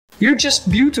You're just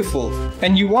beautiful,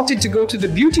 and you wanted to go to the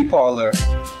beauty parlor.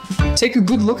 Take a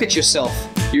good look at yourself.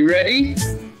 You ready?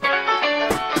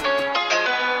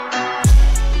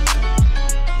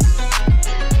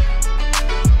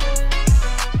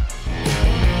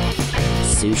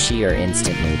 Sushi or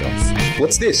instant noodles?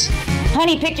 What's this?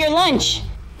 Honey, pick your lunch.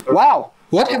 Wow,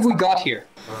 what have we got here?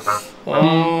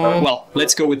 Well,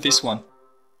 let's go with this one.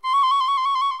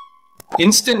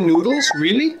 Instant noodles?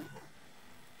 Really?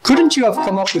 Couldn't you have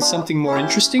come up with something more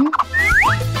interesting?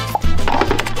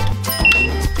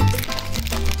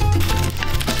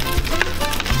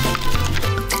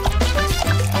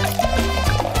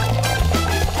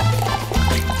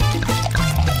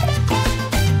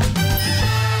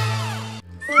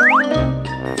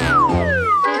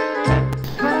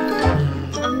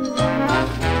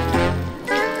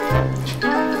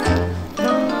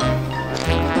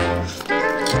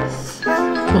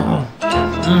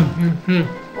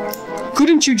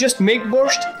 Couldn't you just make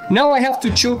borscht? Now I have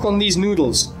to choke on these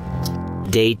noodles.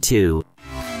 Day 2.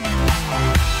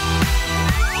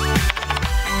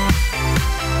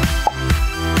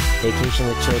 Vacation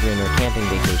with children or camping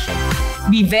vacation?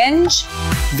 Revenge?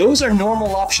 Those are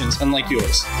normal options, unlike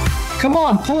yours. Come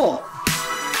on, pull!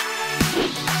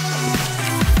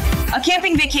 A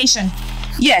camping vacation.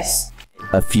 Yes.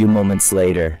 A few moments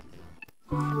later.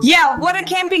 Yeah, what a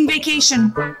camping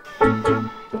vacation.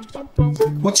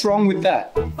 What's wrong with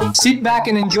that? Sit back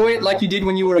and enjoy it like you did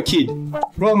when you were a kid.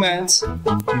 Romance.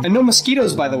 And no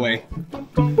mosquitoes, by the way.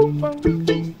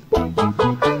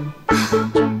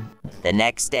 The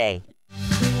next day.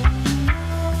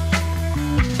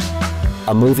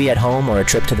 A movie at home or a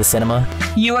trip to the cinema?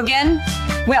 You again?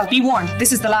 Well, be warned,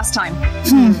 this is the last time.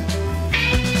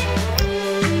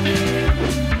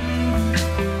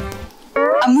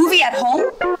 A movie at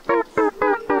home?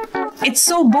 It's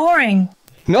so boring.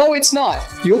 No, it's not.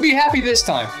 You'll be happy this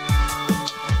time.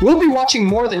 We'll be watching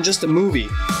more than just a movie.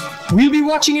 We'll be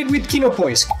watching it with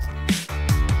Kinopoisk.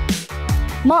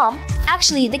 Mom,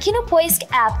 actually, the Kinopoisk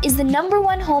app is the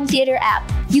 #1 home theater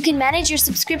app. You can manage your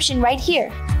subscription right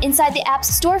here. Inside the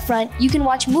app's storefront, you can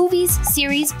watch movies,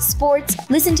 series, sports,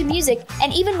 listen to music,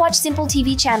 and even watch simple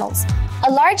TV channels.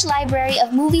 A large library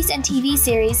of movies and TV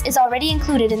series is already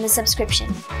included in the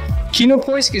subscription.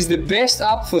 Kinopoisk is the best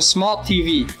app for smart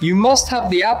TV. You must have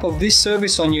the app of this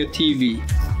service on your TV.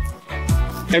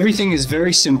 Everything is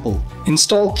very simple.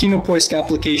 Install Kinopoisk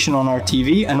application on our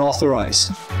TV and authorize.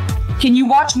 Can you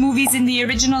watch movies in the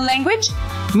original language?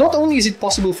 Not only is it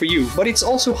possible for you, but it's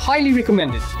also highly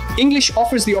recommended. English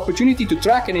offers the opportunity to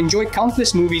track and enjoy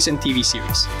countless movies and TV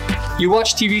series. You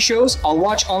watch TV shows, I'll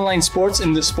watch online sports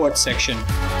in the sports section.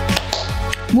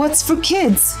 What's for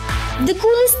kids? The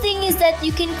coolest thing is that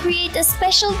you can create a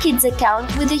special kids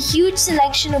account with a huge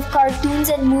selection of cartoons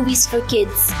and movies for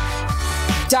kids.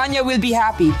 Tanya will be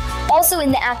happy. Also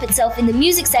in the app itself, in the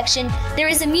music section, there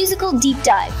is a musical deep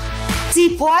dive.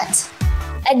 Deep what?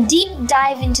 A deep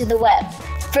dive into the web.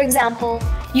 For example,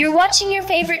 you're watching your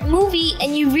favorite movie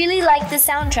and you really like the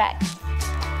soundtrack.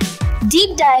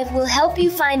 Deep Dive will help you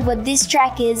find what this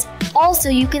track is. Also,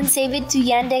 you can save it to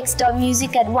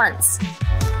Yandex.music at once.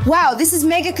 Wow, this is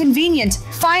mega convenient.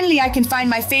 Finally, I can find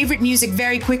my favorite music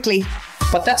very quickly.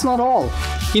 But that's not all.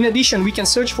 In addition, we can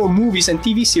search for movies and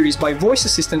TV series by voice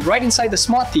assistant right inside the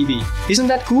smart TV. Isn't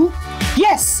that cool?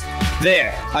 Yes!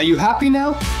 There, are you happy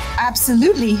now?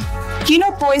 Absolutely.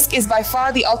 Kinopoisk is by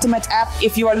far the ultimate app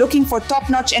if you are looking for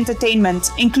top-notch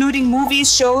entertainment, including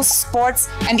movies, shows, sports,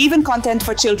 and even content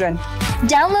for children.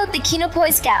 Download the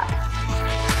Kinopoisk app.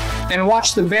 And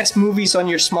watch the best movies on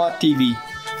your smart TV.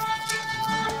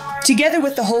 Together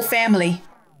with the whole family.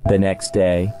 The next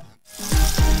day.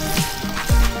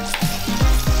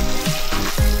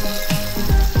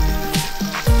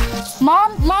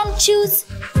 Mom, choose.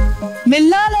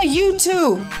 Milana, you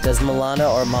too! Does Milana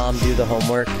or Mom do the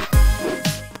homework?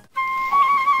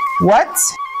 What?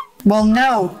 Well,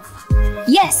 no.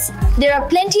 Yes, there are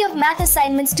plenty of math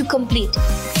assignments to complete.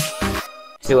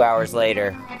 2 hours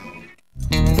later.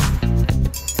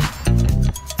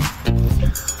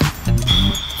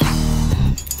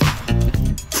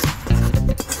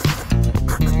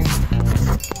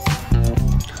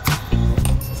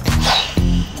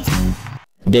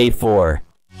 Day 4.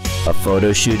 A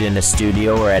photo shoot in a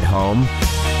studio or at home?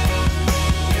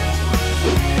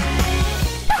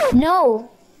 No.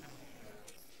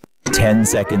 10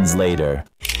 seconds later.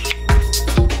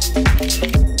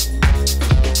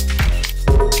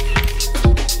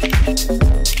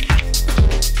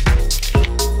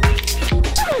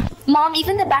 Mom,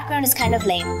 even the background is kind of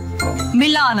lame.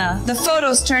 Milana, the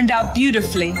photos turned out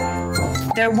beautifully.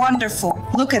 They're wonderful.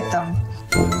 Look at them.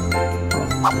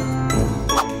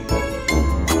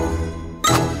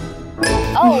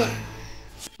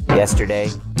 yesterday?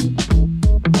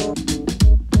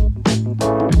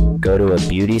 Go to a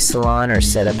beauty salon or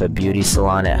set up a beauty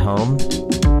salon at home?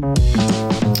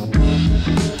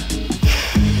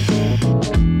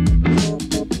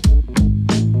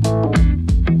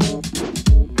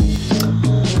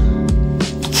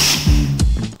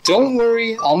 Don't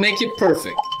worry, I'll make it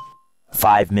perfect.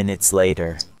 5 minutes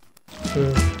later.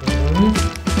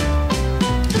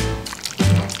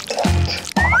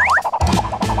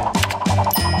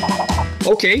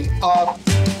 Okay,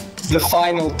 the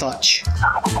final touch.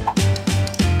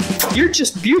 You're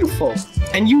just beautiful,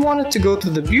 and you wanted to go to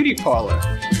the beauty parlor.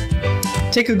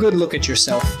 Take a good look at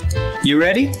yourself. You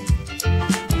ready?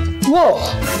 Whoa!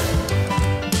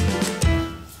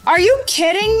 Are you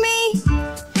kidding me?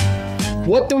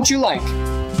 What don't you like?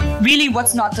 Really,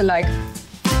 what's not to like?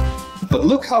 But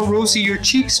look how rosy your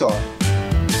cheeks are.